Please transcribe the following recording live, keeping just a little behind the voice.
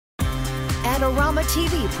Adorama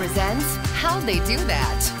TV presents How'd They Do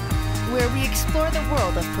That?, where we explore the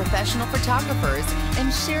world of professional photographers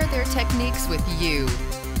and share their techniques with you.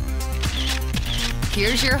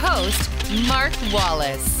 Here's your host, Mark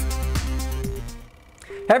Wallis.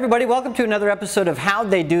 Hey everybody, welcome to another episode of How'd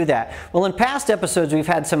They Do That? Well, in past episodes we've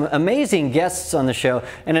had some amazing guests on the show,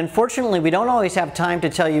 and unfortunately we don't always have time to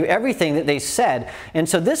tell you everything that they said. And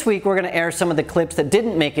so this week we're going to air some of the clips that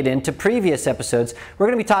didn't make it into previous episodes. We're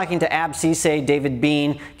going to be talking to Sesay, David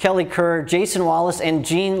Bean, Kelly Kerr, Jason Wallis, and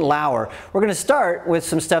Gene Lower. We're going to start with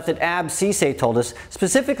some stuff that Sesay told us.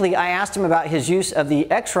 Specifically, I asked him about his use of the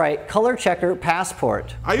X-rite color checker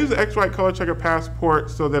passport. I use the X-rite color checker passport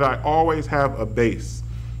so that I always have a base.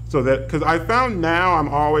 So that, because I found now I'm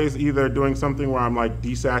always either doing something where I'm like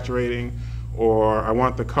desaturating, or I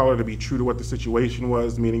want the color to be true to what the situation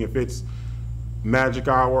was, meaning if it's magic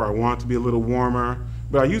hour, I want it to be a little warmer.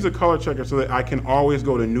 But I use a color checker so that I can always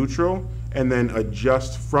go to neutral and then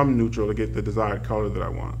adjust from neutral to get the desired color that I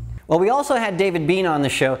want. Well, we also had David Bean on the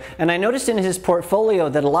show, and I noticed in his portfolio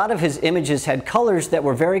that a lot of his images had colors that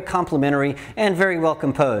were very complementary and very well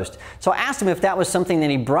composed. So I asked him if that was something that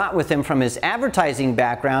he brought with him from his advertising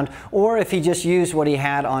background, or if he just used what he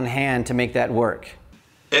had on hand to make that work.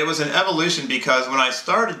 It was an evolution, because when I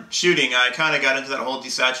started shooting, I kind of got into that whole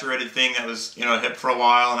desaturated thing that was, hip for a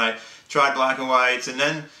while, and I tried black and whites, and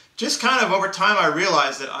then just kind of over time I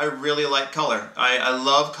realized that I really like color. I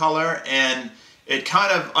love color, and it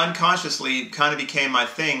kind of unconsciously kind of became my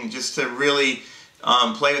thing, just to really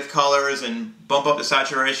play with colors and bump up the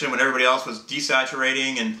saturation when everybody else was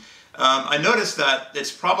desaturating. And I noticed that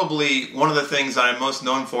it's probably one of the things that I'm most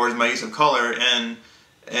known for is my use of color. And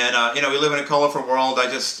we live in a colorful world.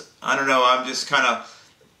 I don't know,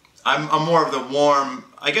 I'm more of the warm,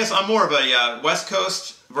 I guess I'm more of a West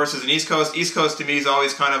Coast versus an East Coast. East Coast to me is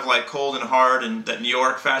always kind of like cold and hard, and that New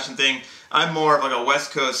York fashion thing. I'm more of like a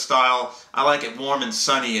West Coast style. I like it warm and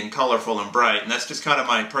sunny and colorful and bright, and that's just kind of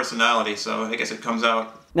my personality, so I guess it comes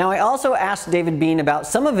out. Now, I also asked David Bean about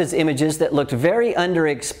some of his images that looked very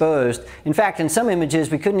underexposed. In fact, in some images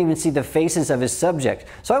we couldn't even see the faces of his subject.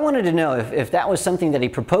 So I wanted to know if that was something that he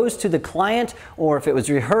proposed to the client, or if it was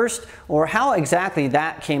rehearsed, or how exactly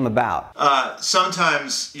that came about.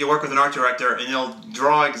 Sometimes you work with an art director and they'll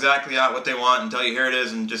draw exactly out what they want and tell you here it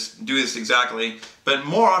is and just do this exactly. But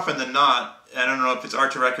more often than not, I don't know if it's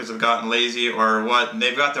art directors have gotten lazy or what,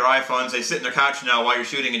 they've got their iPhones, they sit in their couch now while you're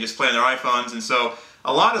shooting and just play on their iPhones, and so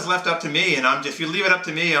a lot is left up to me, and if you leave it up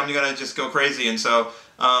to me, I'm going to just go crazy. And so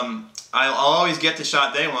I'll always get the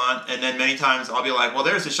shot they want, and then many times I'll be like, well,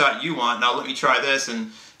 there's the shot you want, now let me try this,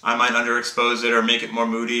 and I might underexpose it or make it more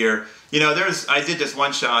moody. Or I did this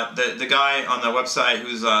one shot, the guy on the website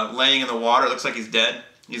who's laying in the water, looks like he's dead.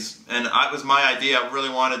 It was my idea. I really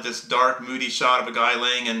wanted this dark, moody shot of a guy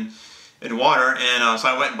laying in water, and so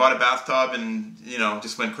I went and bought a bathtub and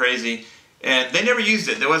just went crazy. And they never used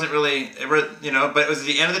it. There wasn't really, but it was at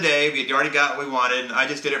the end of the day, we had already got what we wanted, and I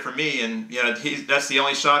just did it for me, and that's the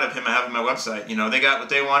only shot of him I have on my website. They got what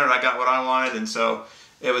they wanted, I got what I wanted, and so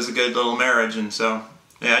it was a good little marriage. And so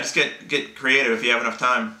yeah, I just get creative if you have enough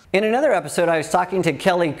time. In another episode, I was talking to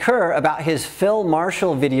Kelly Kerr about his Phil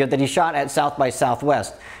Marshall video that he shot at South by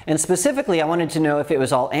Southwest. And specifically, I wanted to know if it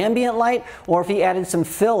was all ambient light or if he added some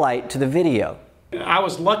fill light to the video. I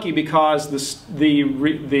was lucky because the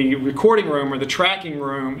recording room, or the tracking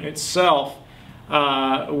room itself,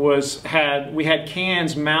 we had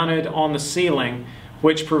cans mounted on the ceiling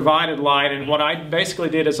which provided light. And what I basically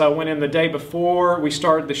did is I went in the day before we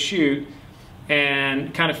started the shoot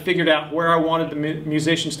and kind of figured out where I wanted the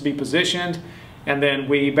musicians to be positioned, and then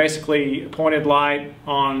we basically pointed light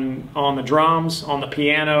on the drums, on the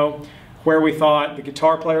piano, where we thought the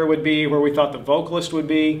guitar player would be, where we thought the vocalist would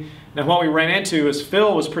be. Now what we ran into is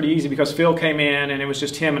Phil was pretty easy, because Phil came in and it was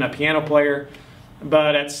just him and a piano player.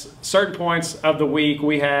 But at certain points of the week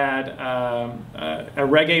we had a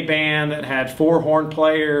reggae band that had 4 horn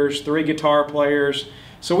players, 3 guitar players.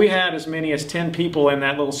 So we had as many as 10 people in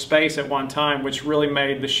that little space at one time, which really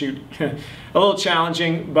made the shoot a little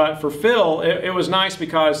challenging. But for Phil, it was nice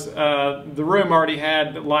because the room already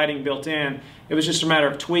had the lighting built in. It was just a matter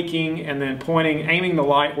of tweaking and then aiming the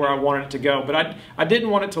light where I wanted it to go. But I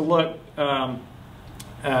didn't want it to look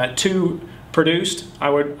too produced.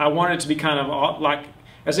 I wanted it to be kind of like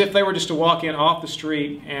as if they were just to walk in off the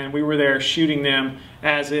street and we were there shooting them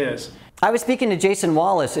as is. I was speaking to Jason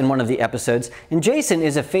Wallis in one of the episodes, and Jason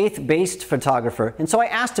is a faith-based photographer, and so I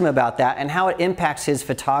asked him about that and how it impacts his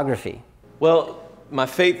photography. Well, my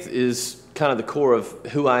faith is kind of the core of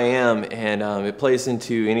who I am, and it plays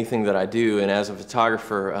into anything that I do. And as a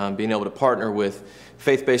photographer, being able to partner with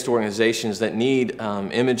faith-based organizations that need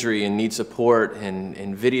imagery and need support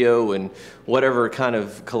and video and whatever kind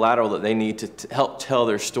of collateral that they need to help tell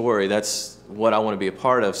their story, that's what I want to be a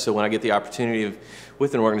part of. So when I get the opportunity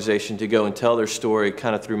with an organization to go and tell their story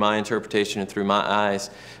kind of through my interpretation and through my eyes,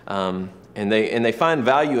 and they find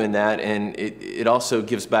value in that, and it also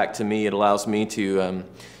gives back to me. It allows me to,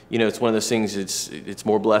 you know, it's one of those things, it's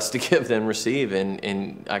more blessed to give than receive,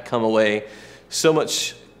 and I come away so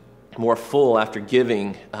much more full after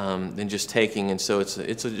giving than just taking, and so it's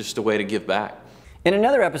just a way to give back. In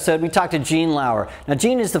another episode, we talked to Gene Lower. Now,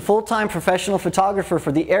 Gene is the full-time professional photographer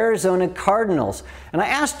for the Arizona Cardinals. And I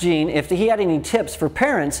asked Gene if he had any tips for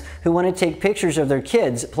parents who want to take pictures of their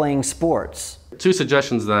kids playing sports. 2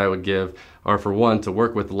 suggestions that I would give are, for one, to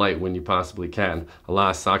work with light when you possibly can. A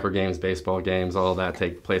lot of soccer games, baseball games, all that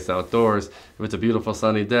take place outdoors. If it's a beautiful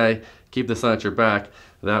sunny day, keep the sun at your back.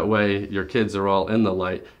 That way your kids are all in the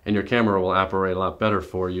light, and your camera will operate a lot better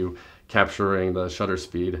for you, capturing the shutter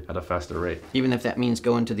speed at a faster rate. Even if that means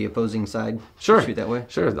going to the opposing side? Sure. Shoot that way?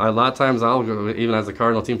 Sure. A lot of times I'll go, even as a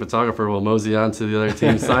Cardinal team photographer, will mosey on to the other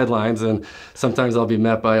team's sidelines, and sometimes I'll be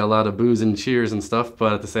met by a lot of boos and cheers and stuff,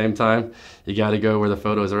 but at the same time, you got to go where the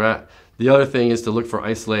photos are at. The other thing is to look for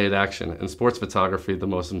isolated action. In sports photography, the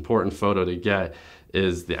most important photo to get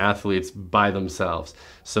is the athletes by themselves.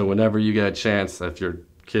 So whenever you get a chance, if your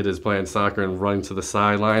kid is playing soccer and running to the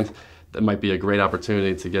sidelines, that might be a great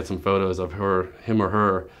opportunity to get some photos of him or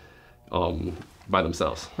her by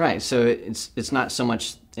themselves. Right, so it's not so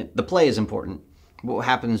much, the play is important. What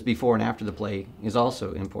happens before and after the play is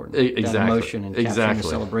also important. Exactly. That emotion and capturing the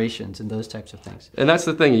celebrations and those types of things. And that's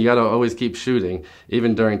the thing, you got to always keep shooting.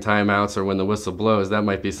 Even during timeouts or when the whistle blows, that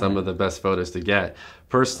might be some of the best photos to get.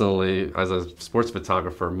 Personally, as a sports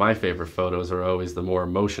photographer, my favorite photos are always the more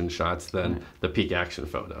motion shots than the peak action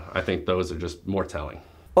photo. I think those are just more telling.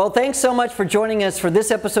 Well, thanks so much for joining us for this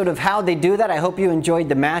episode of How They Do That. I hope you enjoyed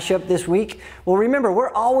the mashup this week. Well, remember,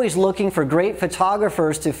 we're always looking for great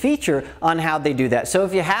photographers to feature on How They Do That. So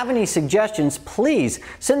if you have any suggestions, please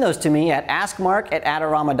send those to me at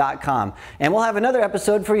askmark@adorama.com. And we'll have another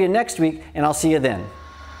episode for you next week, and I'll see you then.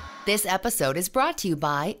 This episode is brought to you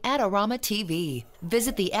by Adorama TV.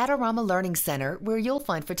 Visit the Adorama Learning Center, where you'll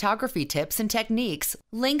find photography tips and techniques,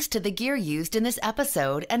 links to the gear used in this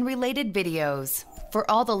episode, and related videos. For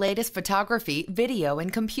all the latest photography, video,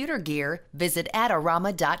 and computer gear, visit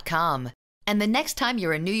Adorama.com. And the next time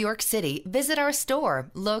you're in New York City, visit our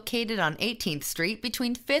store, located on 18th Street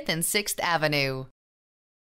between 5th and 6th Avenue.